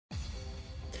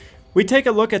we take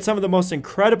a look at some of the most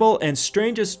incredible and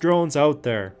strangest drones out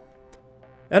there.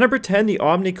 At number 10, the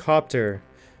Omnicopter.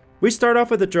 We start off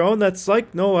with a drone that's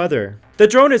like no other. The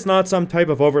drone is not some type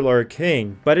of overlord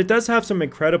king, but it does have some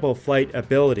incredible flight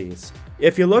abilities.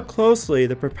 If you look closely,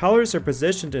 the propellers are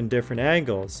positioned in different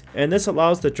angles, and this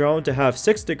allows the drone to have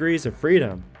 6 degrees of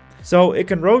freedom. So it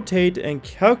can rotate and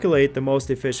calculate the most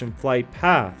efficient flight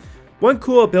path. One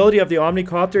cool ability of the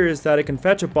Omnicopter is that it can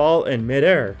fetch a ball in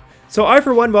midair. So I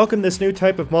for one welcome this new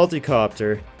type of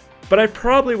multicopter, but I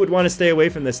probably would want to stay away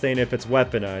from this thing if it's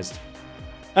weaponized.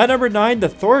 At number 9, the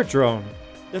Thor Drone.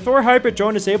 The Thor hybrid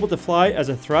drone is able to fly as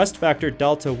a thrust vector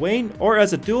delta wing or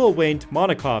as a dual winged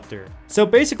monocopter. So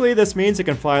basically this means it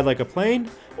can fly like a plane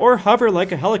or hover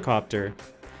like a helicopter.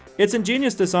 Its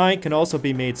ingenious design can also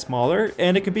be made smaller,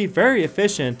 and it can be very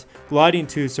efficient gliding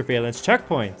to surveillance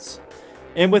checkpoints.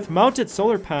 And with mounted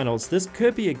solar panels, this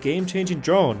could be a game-changing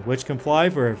drone which can fly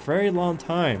for a very long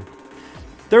time.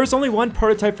 There is only one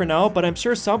prototype for now, but I'm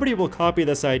sure somebody will copy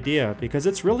this idea because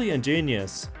it's really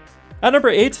ingenious. At number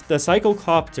 8, the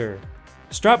Cyclocopter.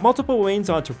 Strap multiple wings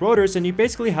onto rotors and you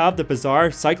basically have the bizarre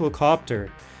Cyclocopter.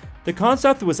 The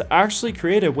concept was actually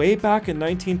created way back in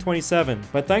 1927,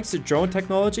 but thanks to drone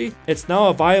technology, it's now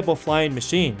a viable flying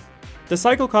machine. The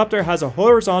Cyclocopter has a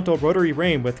horizontal rotary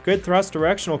ring with good thrust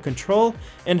directional control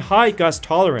and high gust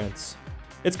tolerance.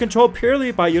 It's controlled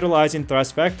purely by utilizing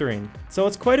thrust vectoring, so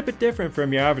it's quite a bit different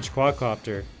from your average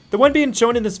quadcopter. The one being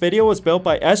shown in this video was built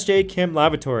by S.J. Kim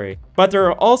Laboratory, but there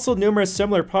are also numerous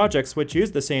similar projects which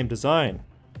use the same design.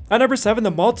 At number 7,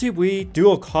 the Multiwii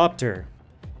Dualcopter.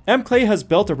 M-Clay has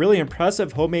built a really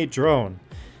impressive homemade drone.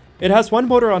 It has one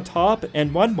motor on top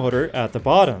and one motor at the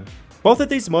bottom. Both of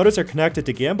these motors are connected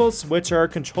to gimbals, which are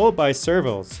controlled by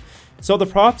servos, so the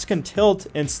props can tilt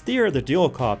and steer the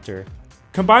dualcopter.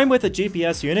 Combined with a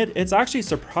GPS unit, it's actually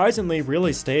surprisingly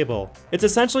really stable. It's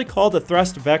essentially called a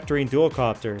thrust vectoring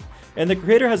dualcopter, and the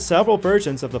creator has several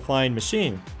versions of the flying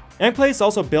machine. M-Clay's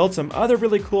also built some other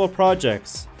really cool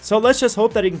projects, so let's just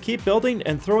hope that he can keep building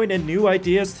and throwing in new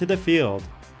ideas to the field.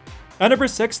 At number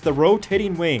 6, the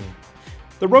rotating wing.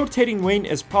 The rotating wing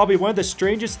is probably one of the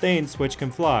strangest things which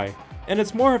can fly, and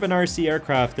it's more of an RC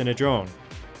aircraft than a drone.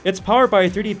 It's powered by a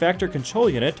 3D vector control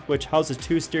unit, which houses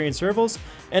 2 steering servos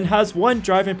and has 1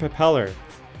 driving propeller.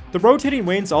 The rotating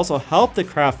wings also help the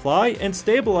craft fly and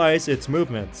stabilize its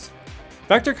movements.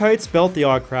 Vector Kites built the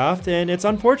odd craft, and it's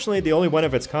unfortunately the only one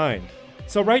of its kind.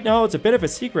 So right now it's a bit of a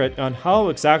secret on how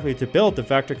exactly to build the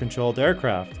vector controlled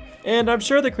aircraft. And I'm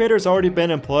sure the creator's already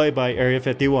been employed by Area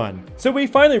 51. So we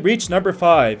finally reached number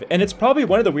 5, and it's probably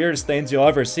one of the weirdest things you'll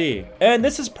ever see. And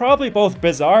this is probably both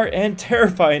bizarre and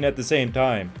terrifying at the same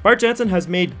time. Bart Jensen has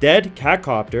made dead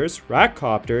catcopters,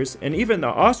 ratcopters, and even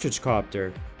the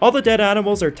Ostrichcopter. All the dead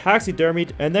animals are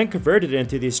taxidermied and then converted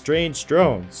into these strange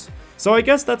drones. So I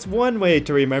guess that's one way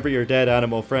to remember your dead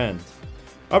animal friend.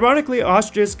 Ironically,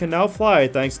 ostriches can now fly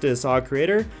thanks to this odd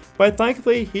creator, but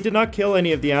thankfully he did not kill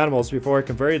any of the animals before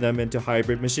converting them into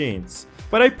hybrid machines.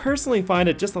 But I personally find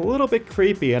it just a little bit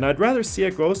creepy, and I'd rather see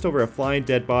a ghost over a flying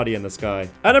dead body in the sky.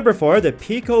 At number 4, the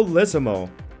Piccolisimo.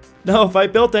 Now if I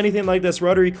built anything like this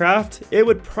rotary craft, it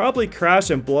would probably crash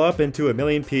and blow up into a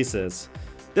million pieces.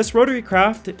 This rotary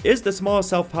craft is the smallest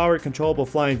self-powered controllable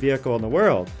flying vehicle in the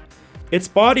world. Its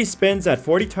body spins at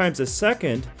 40 times a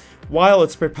second, while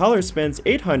its propeller spins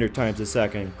 800 times a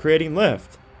second, creating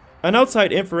lift. An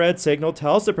outside infrared signal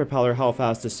tells the propeller how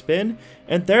fast to spin,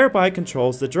 and thereby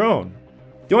controls the drone.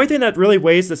 The only thing that really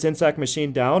weighs this insect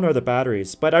machine down are the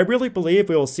batteries, but I really believe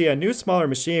we will see a new smaller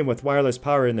machine with wireless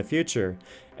power in the future,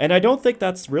 and I don't think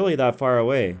that's really that far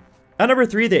away. At number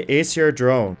 3, the AESIR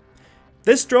drone.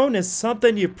 This drone is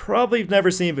something you've probably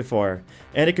never seen before,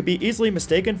 and it could be easily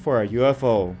mistaken for a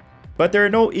UFO. But there are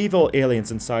no evil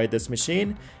aliens inside this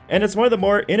machine, and it's one of the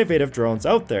more innovative drones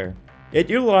out there. It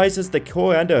utilizes the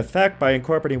Coanda effect by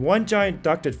incorporating one giant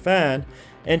ducted fan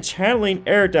and channeling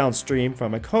air downstream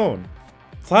from a cone.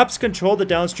 Flaps control the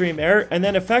downstream air and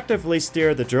then effectively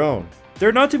steer the drone. There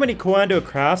are not too many Coanda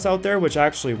crafts out there which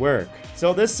actually work,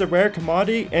 so this is a rare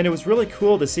commodity, and it was really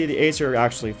cool to see the AESIR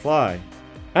actually fly.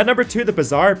 At number 2, the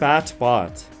bizarre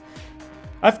BatBot.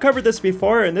 I've covered this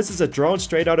before, and this is a drone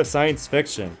straight out of science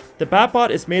fiction. The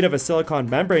BatBot is made of a silicon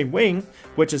membrane wing,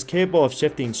 which is capable of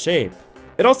shifting shape.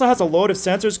 It also has a load of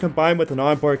sensors combined with an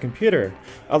onboard computer,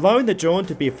 allowing the drone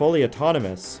to be fully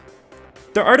autonomous.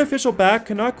 The artificial bat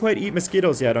cannot quite eat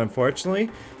mosquitoes yet, unfortunately,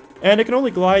 and it can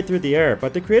only glide through the air,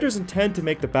 but the creators intend to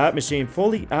make the bat machine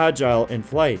fully agile in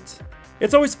flight.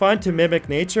 It's always fun to mimic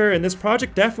nature, and this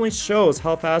project definitely shows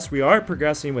how fast we are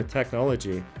progressing with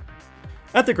technology.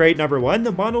 At the great number 1,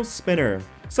 the Monospinner.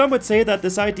 Some would say that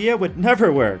this idea would never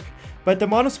work, but the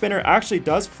Monospinner actually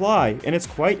does fly, and it's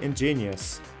quite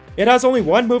ingenious. It has only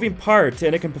one moving part,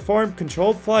 and it can perform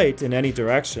controlled flight in any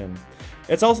direction.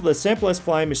 It's also the simplest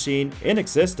flying machine in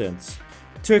existence.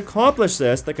 To accomplish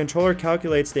this, the controller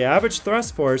calculates the average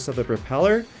thrust force of the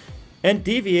propeller and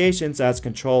deviations as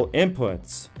control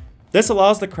inputs. This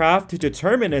allows the craft to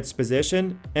determine its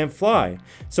position and fly.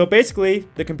 So basically,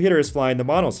 the computer is flying the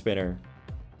Monospinner.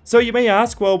 So you may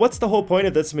ask, well, what's the whole point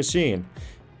of this machine?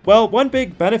 Well, one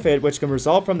big benefit which can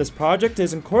result from this project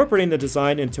is incorporating the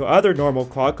design into other normal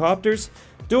quadcopters,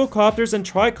 dualcopters, and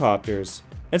tricopters,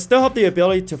 and still have the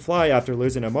ability to fly after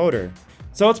losing a motor.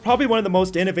 So it's probably one of the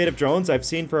most innovative drones I've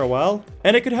seen for a while,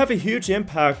 and it could have a huge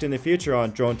impact in the future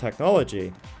on drone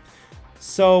technology.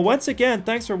 So once again,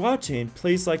 thanks for watching.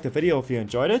 Please like the video if you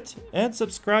enjoyed it, and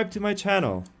subscribe to my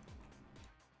channel.